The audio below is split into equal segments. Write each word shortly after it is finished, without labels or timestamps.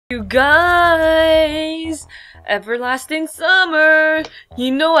You guys! Everlasting summer! You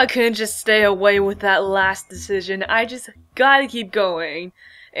know I couldn't just stay away with that last decision. I just gotta keep going.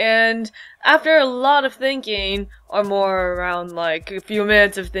 And after a lot of thinking, or more around like a few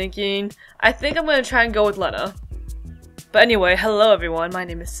minutes of thinking, I think I'm gonna try and go with Lena. But anyway, hello everyone, my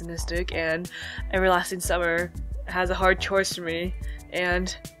name is Cynistic, and Everlasting Summer has a hard choice for me.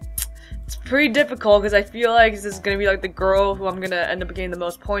 And it's pretty difficult because I feel like this is gonna be like the girl who I'm gonna end up getting the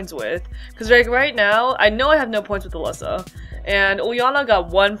most points with. Because like right now, I know I have no points with Alyssa, and Ulyana got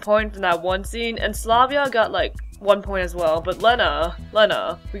 1 point from that one scene, and Slavia got like 1 point as well. But Lena,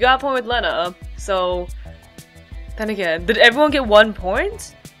 we got a point with Lena. So then again, did everyone get 1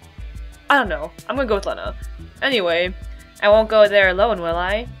 point? I don't know. I'm gonna go with Lena. Anyway, I won't go there alone, will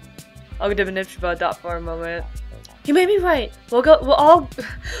I? I'll give Divinitra a dot for a moment. You made me right. We'll go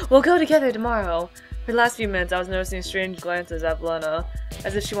together tomorrow. For the last few minutes, I was noticing strange glances at Lena,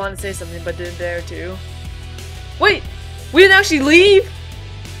 as if she wanted to say something but didn't dare to. Wait, we didn't actually leave?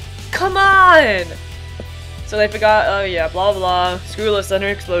 Come on! So they forgot. Oh yeah, blah blah. Screwless under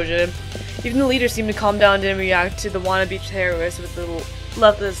explosion. Even the leader seemed to calm down and didn't react to the wannabe terrorist with the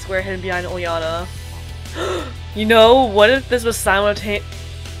left of the square hidden behind Ulyana. You know, what if this was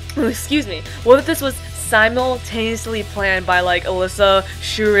Excuse me. What if this was simultaneously planned by like Alyssa,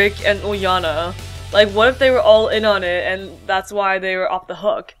 Shurik, and Ulyana? Like, what if they were all in on it and that's why they were off the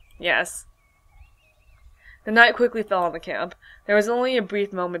hook? Yes. The night quickly fell on the camp. There was only a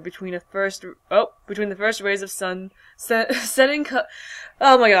brief moment between the first rays of sun setting.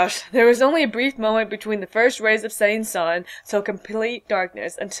 Oh my gosh! There was only a brief moment between the first rays of setting sun till complete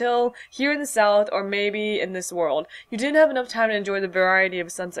darkness. Until here in the south, or maybe in this world, you didn't have enough time to enjoy the variety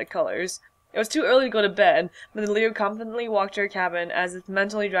of sunset colors. It was too early to go to bed, but the leader confidently walked to her cabin, as if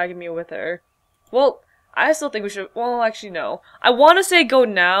mentally dragging me with her. Well, I still think we should. Well, actually, no. I want to say go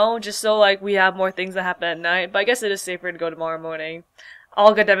now, just so like we have more things that happen at night. But I guess it is safer to go tomorrow morning.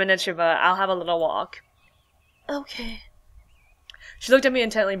 I'll go Divinitra. I'll have a little walk. Okay. She looked at me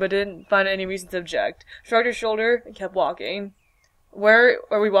intently, but didn't find any reason to object. Shrugged her shoulder and kept walking. Where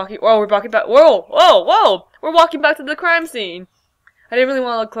are we walking? Oh, we're walking back. Whoa, whoa, whoa! We're walking back to the crime scene. I didn't really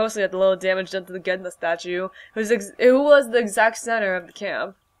want to look closely at the little damage done to the Gedna statue, who was the exact center of the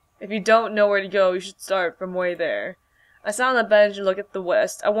camp. If you don't know where to go, you should start from way there. I sat on the bench and looked at the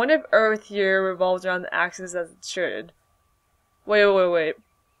west. I wonder if Earth here revolves around the axis as it should. Wait.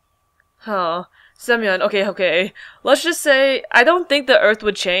 Huh. Semyon, okay. Let's just say, I don't think the Earth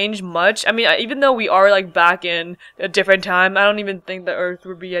would change much. I mean, even though we are, like, back in a different time, I don't even think the Earth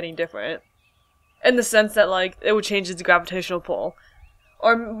would be any different. In the sense that, like, it would change its gravitational pull.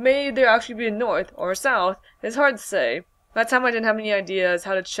 Or may there actually be a north, or a south. It's hard to say. That time I didn't have any ideas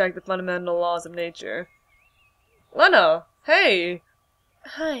how to check the fundamental laws of nature. Lena! Hey!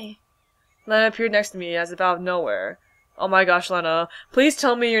 Hi. Lena appeared next to me as if out of nowhere. Oh my gosh, Lena. Please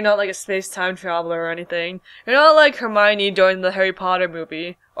tell me you're not like a space-time traveler or anything. You're not like Hermione during the Harry Potter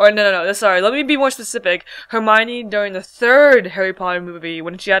movie. Or no, sorry, let me be more specific. Hermione during the 3rd Harry Potter movie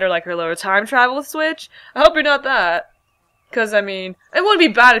when she had her little time travel switch. I hope you're not that. Cause, I mean, it wouldn't be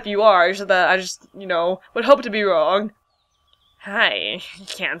bad if you are, so that I just, you know, would hope to be wrong. Hi,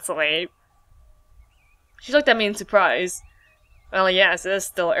 can't sleep. She looked at me in surprise. Well, yes, it is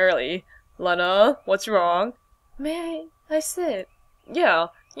still early. Lena, what's wrong? May I sit? Yeah,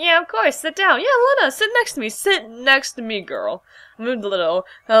 of course, sit down. Yeah, Lena, sit next to me. Sit next to me, girl. I moved a little.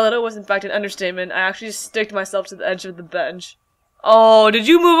 That little was in fact an understatement. I actually just sticked myself to the edge of the bench. Oh, did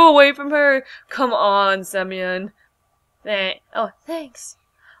you move away from her? Come on, Semyon. Oh, thanks.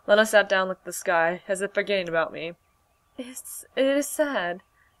 Lena sat down and looked at the sky, as if forgetting about me. It is sad.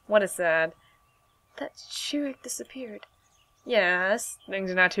 What is sad? That Shurik disappeared. Yes,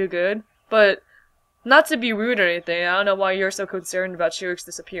 things are not too good. But, not to be rude or anything, I don't know why you're so concerned about Shurik's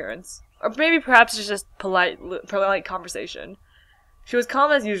disappearance. Or maybe perhaps it's just polite conversation. She was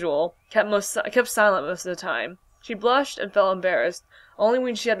calm as usual, kept silent most of the time. She blushed and felt embarrassed, only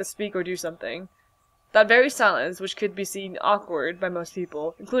when she had to speak or do something. That very silence, which could be seen awkward by most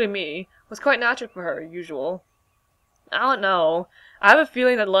people, including me, was quite natural for her, usual. I don't know. I have a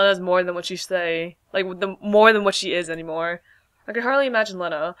feeling that Lena's more than what she more than what she is anymore. I could hardly imagine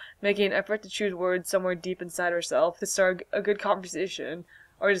Lena making an effort to choose words somewhere deep inside herself to start a good conversation,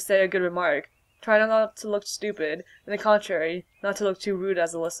 or to say a good remark, trying not to look stupid, and the contrary, not to look too rude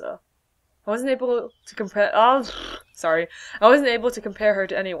as Alyssa. I wasn't able to compare her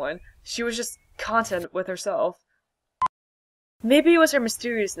to anyone. She was just content with herself. Maybe it was her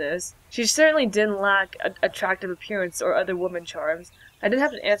mysteriousness. She certainly didn't lack attractive appearance or other woman charms. I didn't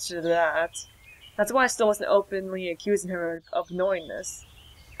have an answer to that. That's why I still wasn't openly accusing her of knowingness.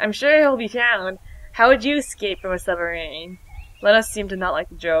 I'm sure he'll be found. How would you escape from a submarine? Lena seemed to not like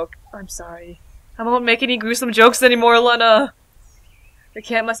the joke. I'm sorry. I won't make any gruesome jokes anymore, Lena. The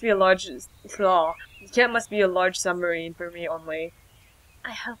camp must be a large submarine for me only.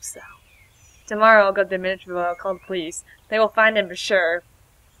 I hope so. Tomorrow I'll go to the Ministry, I'll call the police. They will find him for sure.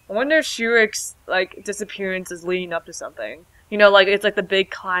 I wonder if Shurik's, like, disappearance is leading up to something. You know, like, it's like the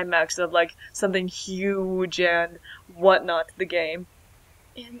big climax of, like, something huge and whatnot to the game.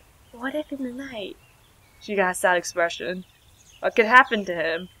 And what if in the night? She got a sad expression. What could happen to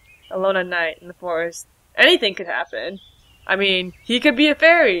him? Alone at night in the forest. Anything could happen. I mean, he could be a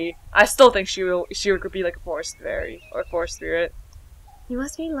fairy. I still think Shurik could be like a forest fairy or a forest spirit. He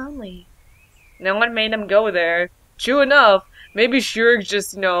must be lonely. No one made him go there. True enough, maybe Shurik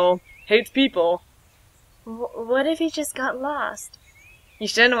just, you know, hates people. What if he just got lost? You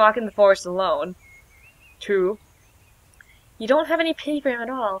shouldn't walk in the forest alone. True. You don't have any pity for him at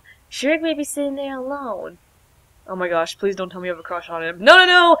all. Shurik may be sitting there alone. Oh my gosh, please don't tell me you have a crush on him. No, no,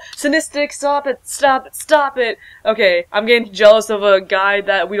 no! Cynistic, stop it, stop it, stop it! Okay, I'm getting jealous of a guy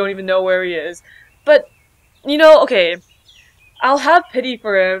that we don't even know where he is. But, you know, okay, I'll have pity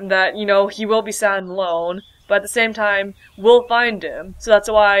for him that, you know, he will be sad and alone, but at the same time, we'll find him. So that's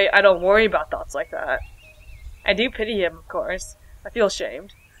why I don't worry about thoughts like that. I do pity him, of course. I feel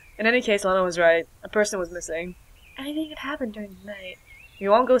ashamed. In any case, Lena was right. A person was missing. Anything could happen during the night. We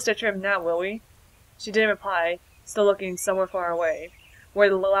won't go search for him now, will we? She didn't reply, still looking somewhere far away, where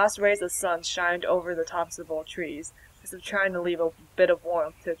the last rays of the sun shined over the tops of old trees, as if trying to leave a bit of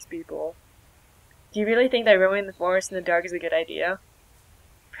warmth to its people. Do you really think that roaming the forest in the dark is a good idea?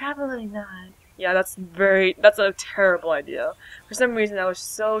 Probably not. Yeah, that's a terrible idea. For some reason, I was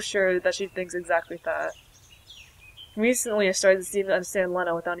so sure that she thinks exactly that. Recently, I started to seem to understand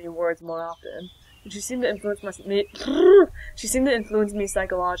Lena without any words more often. And she seemed to influence me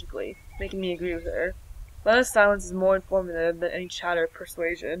psychologically, making me agree with her. Lena's silence is more informative than any chatter of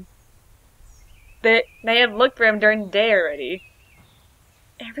persuasion. They have looked for him during the day already.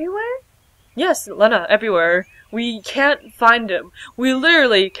 Everywhere? Yes, Lena, everywhere. We can't find him. We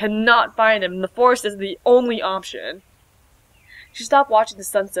literally cannot find him. The forest is the only option. She stopped watching the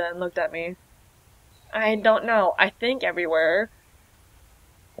sunset and looked at me. I don't know. I think everywhere.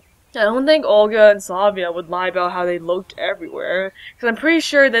 I don't think Olga and Slavia would lie about how they looked everywhere, because I'm pretty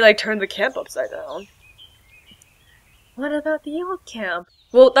sure they, like, turned the camp upside down. What about the old camp?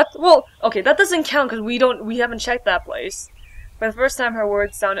 Okay, that doesn't count because we haven't checked that place. For the first time, her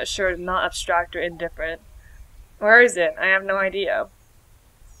words sounded assured, not abstract or indifferent. Where is it? I have no idea.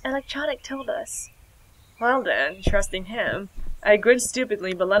 Electronic told us. Well then, trusting him. I grinned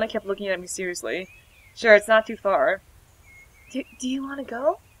stupidly, but Lena kept looking at me seriously. Sure, it's not too far. Do you want to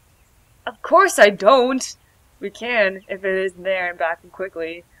go? Of course I don't! We can, if it is there and back and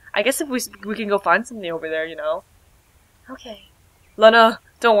quickly. I guess if we can go find something over there, you know. Okay. Lena,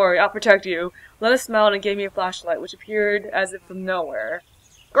 don't worry, I'll protect you. Lena smiled and gave me a flashlight, which appeared as if from nowhere.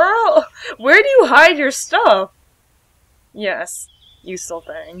 Girl, where do you hide your stuff? Yes, useful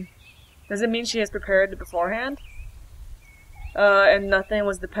thing. Does it mean she has prepared it beforehand? And nothing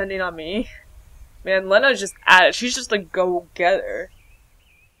was depending on me. Man, Lena's just at it. She's just a go-getter.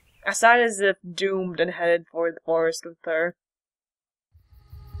 I sighed as if doomed and headed for the forest with her.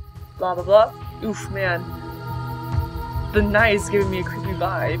 Blah blah blah. Oof, man. The night is giving me a creepy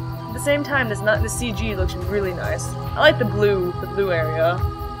vibe. At the same time, the CG looks really nice. I like the blue area,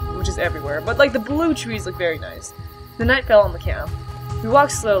 which is everywhere, but like the blue trees look very nice. The night fell on the camp. We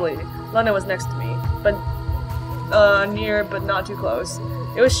walked slowly. Lena was next to me, but near but not too close.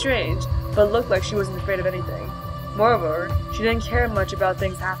 It was strange, but looked like she wasn't afraid of anything. Moreover, she didn't care much about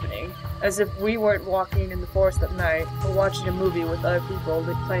things happening, as if we weren't walking in the forest at night, or watching a movie with other people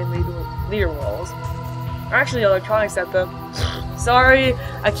playing leader roles. Actually, electronics at the... Sorry,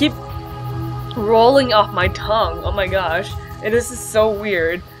 I keep rolling off my tongue, oh my gosh. This is so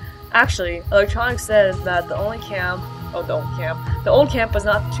weird. Actually, electronics said that the old camp was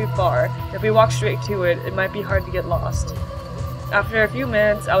not too far. If we walked straight to it, it might be hard to get lost. After a few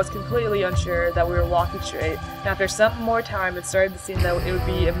minutes, I was completely unsure that we were walking straight, and after some more time, it started to seem that it would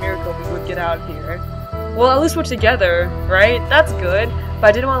be a miracle if we would get out of here. Well, at least we're together, right? That's good. But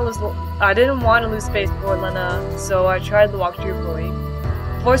I didn't want to lose space before Lena, so I tried to walk cheerfully.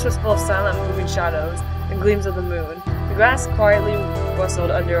 The forest was full of silent, moving shadows and gleams of the moon. The grass quietly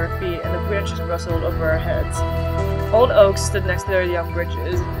rustled under our feet, and the branches rustled over our heads. Old oaks stood next to their young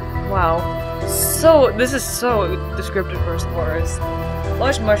bridges. Wow. This is so descriptive for a forest.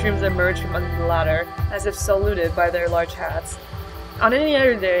 Large mushrooms emerged from under the latter, as if saluted by their large hats. On any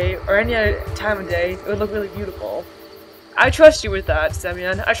other day, or any other time of day, it would look really beautiful. I trust you with that,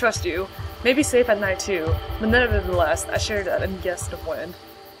 Semyon. I trust you. Maybe safe at night too, but nevertheless, I shared that and guessed of when.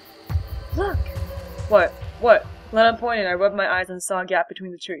 Look! What? What? Lena pointed, I rubbed my eyes and saw a gap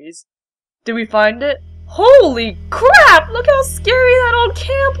between the trees. Did we find it? Holy crap! Look how scary that old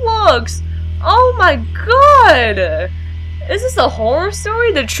camp looks! Oh my god! Is this a horror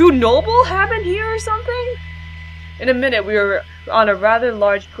story? The true noble happened here or something? In a minute, we were on a rather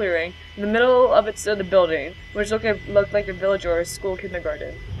large clearing. In the middle of it stood the building, which looked like a village or a school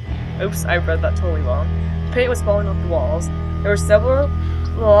kindergarten. Oops, I read that totally wrong. Paint was falling off the walls. There were several...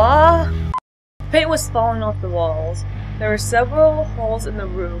 Paint was falling off the walls. There were several holes in the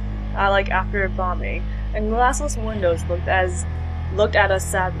roof, like after a bombing, and glassless windows looked at us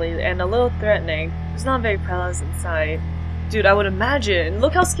sadly and a little threatening. It was not very pleasant sight. Dude, I would imagine.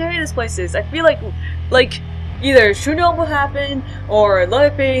 Look how scary this place is. I feel like either Chernobyl happened or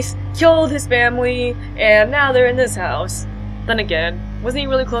Leatherface killed his family and now they're in this house. Then again, wasn't he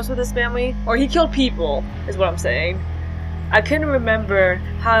really close with his family? Or he killed people, is what I'm saying. I couldn't remember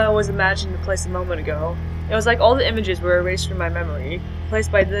how I was imagining the place a moment ago. It was like all the images were erased from my memory,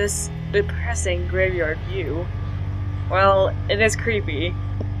 replaced by this depressing graveyard view. Well, it is creepy.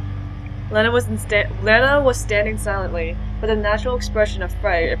 Lena was standing silently, but a natural expression of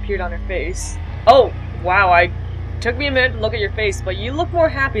fright appeared on her face. Oh, wow, took me a minute to look at your face, but you look more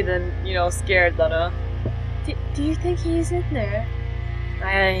happy than, scared, Lena. Do you think he's in there?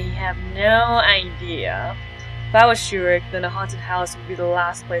 I have no idea. If I was Shurik, then a haunted house would be the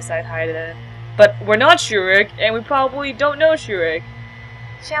last place I'd hide in. But we're not Shurik, and we probably don't know Shurik.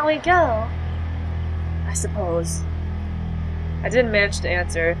 Shall we go? I suppose. I didn't manage to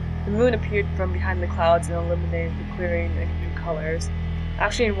answer. The moon appeared from behind the clouds and illuminated the clearing in new colors.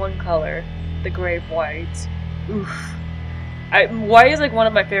 Actually in one color, the gray white. Oof. White is like one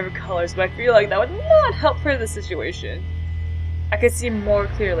of my favorite colors, but I feel like that would not help for the situation. I could see more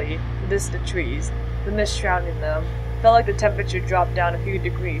clearly the distant trees, the mist shrouding them. Felt like the temperature dropped down a few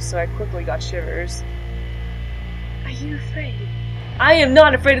degrees, so I quickly got shivers. Are you afraid? I am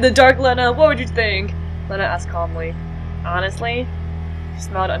not afraid of the dark, Lena. What would you think? Lena asked calmly. Honestly? She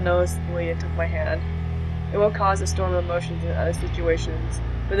smiled unnoticeably and took my hand. It will cause a storm of emotions in other situations,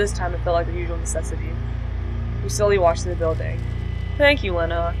 but this time it felt like the usual necessity. We slowly walked to the building. Thank you,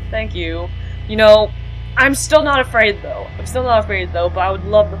 Lena. Thank you. I'm still not afraid though. But I would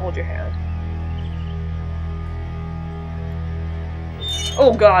love to hold your hand.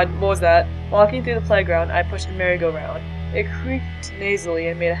 Oh god, what was that? Walking through the playground, I pushed the merry-go-round. It creaked nasally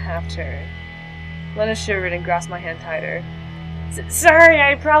and made a half-turn. Lena shivered and grasped my hand tighter. Sorry,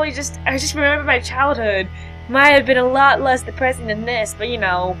 I just remembered my childhood. Might have been a lot less depressing than this, but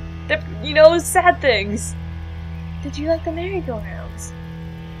sad things. Did you like the merry-go-rounds?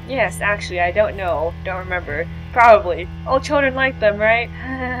 Yes, actually, I don't know. Don't remember. Probably. All children like them, right?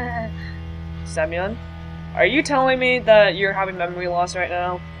 Semyon? Are you telling me that you're having memory loss right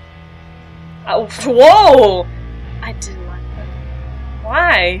now? Whoa! I didn't like them.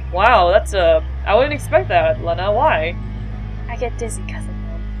 Why? Wow, I wouldn't expect that, Lena. Why? I get dizzy because of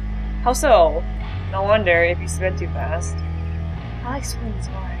them. How so? No wonder if you spin too fast. I like swings,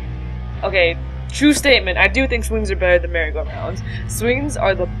 why? Okay, true statement. I do think swings are better than merry-go-rounds. Swings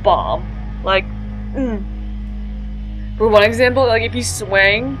are the bomb. For one example, if you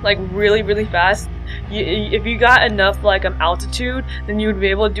swing, really, really fast, if you got enough, altitude, then you would be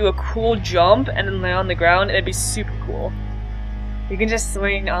able to do a cool jump and then land on the ground, and it'd be super cool. You can just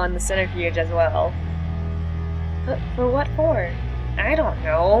swing on the centrifuge as well. But for what for? I don't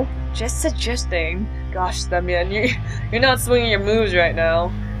know. Just suggesting. Gosh, Semyon, you're not swinging your moves right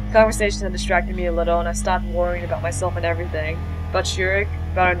now. The conversation had distracted me a little, and I stopped worrying about myself and everything. About Shurik,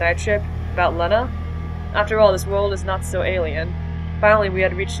 about our night trip, about Lena. After all, this world is not so alien. Finally, we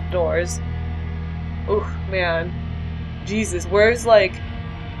had reached the doors. Ooh, man. Jesus, where's Shinobu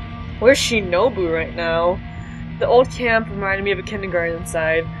right now? The old camp reminded me of a kindergarten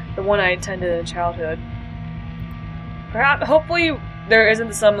inside, the one I attended in childhood. Hopefully, there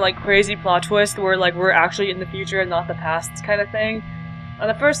isn't some, crazy plot twist where, we're actually in the future and not the past kind of thing. On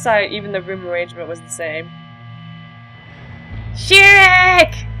the first sight, even the room arrangement was the same.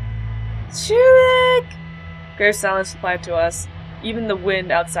 Shurik! Shurik! Grave silence replied to us. Even the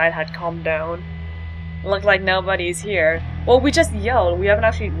wind outside had calmed down. It looked like nobody's here. Well, we just yelled. We haven't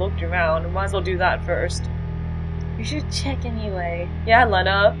actually looked around. Might as well do that first. You should check anyway. Yeah,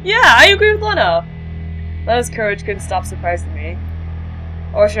 Lena. Yeah, I agree with Lena. Lena's courage couldn't stop surprising me.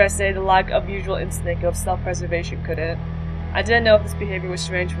 Or should I say the lack of usual instinct of self-preservation couldn't. I didn't know if this behavior was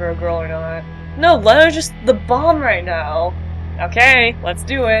strange for a girl or not. No, Lena's just the bomb right now. Okay, let's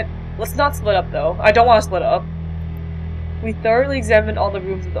do it. Let's not split up though. I don't want to split up. We thoroughly examined all the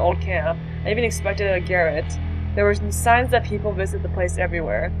rooms of the old camp. I even inspected a garret. There were some signs that people visit the place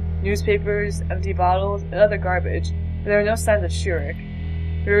everywhere. Newspapers, empty bottles, and other garbage. But there were no signs of Shurik.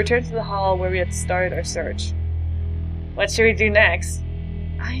 We returned to the hall where we had started our search. What should we do next?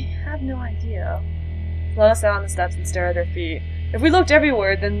 I have no idea. Lena sat on the steps and stared at her feet. If we looked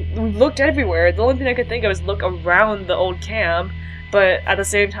everywhere, then we looked everywhere. The only thing I could think of is look around the old camp. But at the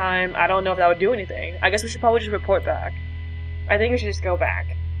same time, I don't know if that would do anything. I guess we should probably just report back. I think we should just go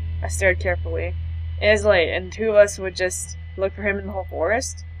back. I stared carefully. It is late, and two of us would just look for him in the whole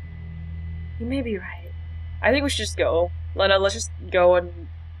forest? You may be right. I think we should just go. Lena, let's just go and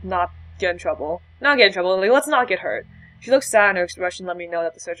not get in trouble. Not get in trouble, like, let's not get hurt. She looked sad and her expression let me know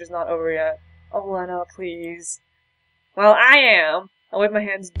that the search is not over yet. Oh, Lena, please. Well, I am. I waved my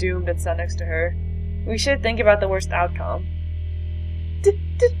hands doomed and sat next to her. We should think about the worst outcome.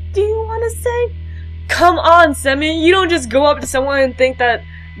 Do you want to say? Come on, Semi! You don't just go up to someone and think that,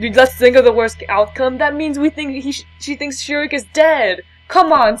 let's think of the worst outcome. That means we think she thinks Shurik is dead.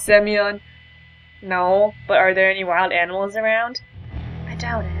 Come on, Semyon. No, but are there any wild animals around? I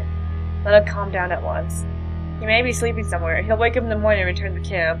doubt it. Let him calm down at once. He may be sleeping somewhere. He'll wake up in the morning and return to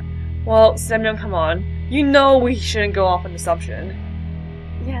camp. Well, Semyon, come on. You know we shouldn't go off an assumption.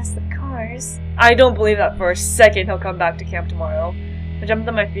 Yes, of course. I don't believe that for a second he'll come back to camp tomorrow. I jumped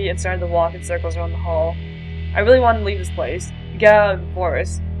on my feet and started to walk in circles around the hall. I really wanted to leave this place, get out of the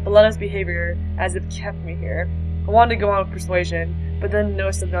forest, but Lena's behavior as it kept me here. I wanted to go on with persuasion, but then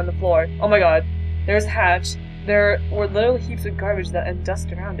noticed something on the floor. Oh my god. There was a hatch. There were literally heaps of garbage and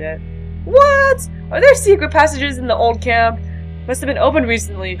dust around it. What? Are there secret passages in the old camp? Must have been opened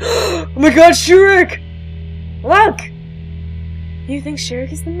recently. Oh my god, Shurik! Look! You think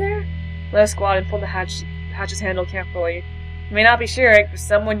Shurik is in there? Lena squatted and pulled the hatch's handle carefully. It may not be Shurik, but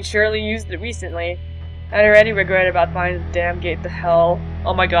someone surely used it recently. I'd already regretted about finding the damn gate to hell.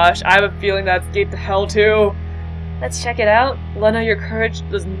 Oh my gosh, I have a feeling that's gate to hell too. Let's check it out. Lena, your courage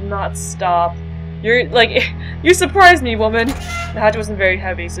does not stop. You surprised me, woman. The hatch wasn't very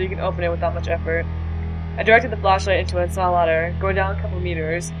heavy, so you can open it without much effort. I directed the flashlight into it and saw a ladder, going down a couple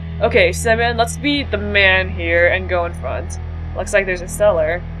meters. Okay, Semyon, let's be the man here and go in front. Looks like there's a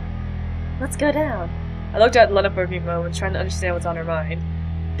cellar. Let's go down. I looked at Lena for a few moments, trying to understand what's on her mind.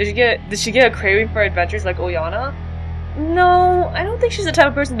 Did she get a craving for adventures like Ulyana? No, I don't think she's the type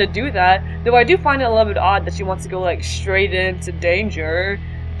of person to do that, though I do find it a little bit odd that she wants to go, like, straight into danger.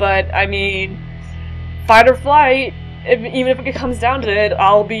 But, I mean, fight or flight, even if it comes down to it,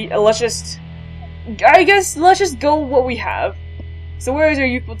 let's just go what we have. So where is your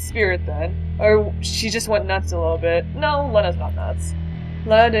youthful spirit, then? Or she just went nuts a little bit? No, Lena's not nuts.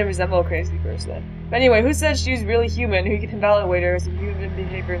 Lena didn't resemble a crazy person. But anyway, who said she's really human, who can evaluate her as a human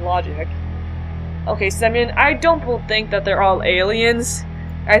behavior and logic? Okay, Semyon, I don't think that they're all aliens.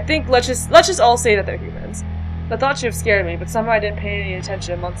 I think let's just all say that they're humans. The thought should have scared me, but somehow I didn't pay any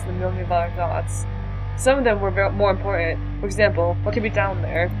attention amongst the million of other thoughts. Some of them were more important. For example, what could be down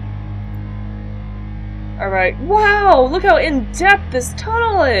there? Alright, wow! Look how in-depth this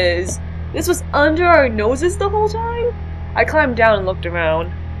tunnel is! This was under our noses the whole time? I climbed down and looked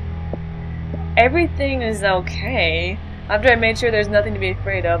around. Everything is okay. After I made sure there's nothing to be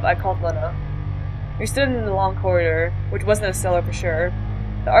afraid of, I called Lena. We stood in the long corridor, which wasn't a cellar for sure.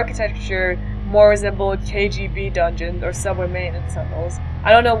 The architecture more resembled KGB dungeons or subway maintenance tunnels.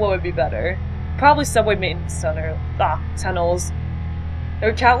 I don't know what would be better. Probably subway maintenance tunnels. There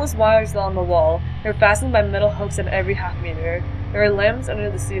were countless wires along the wall. They were fastened by metal hooks at every half-meter. There were lamps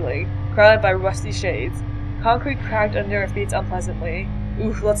under the ceiling, crowded by rusty shades. Concrete cracked under our feet unpleasantly.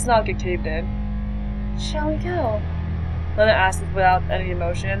 Oof, let's not get caved in. Shall we go? Lena asked without any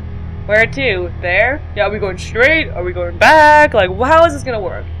emotion. Where to? There? Yeah, are we going straight? Are we going back? Like, how is this gonna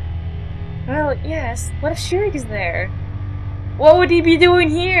work? Well, yes. What if Shurik is there? What would he be doing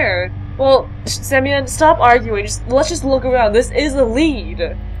here? Well, Semyon, stop arguing. Let's just look around. This is a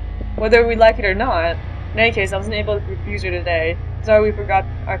lead. Whether we like it or not. In any case, I wasn't able to refuse her today. Sorry we forgot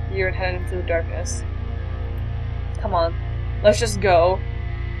our fear and headed into the darkness. Come on. Let's just go.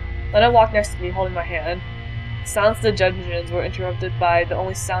 Lena walked next to me, holding my hand. The sounds of the dungeons were interrupted by the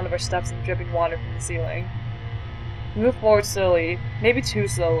only sound of our steps and dripping water from the ceiling. We moved forward slowly, maybe too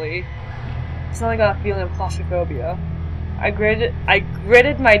slowly. Suddenly got a feeling of claustrophobia. I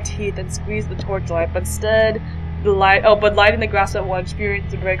gritted my teeth and squeezed the torchlight, but lighting the grass at once, fearing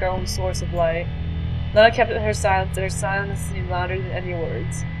to break our own source of light. Lena kept her silence, and her silence seemed louder than any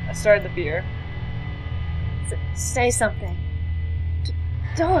words. I started to fear. Say something.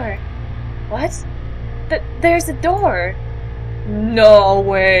 Door. What? There's a door. No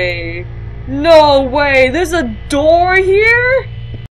way. No way, there's a door here?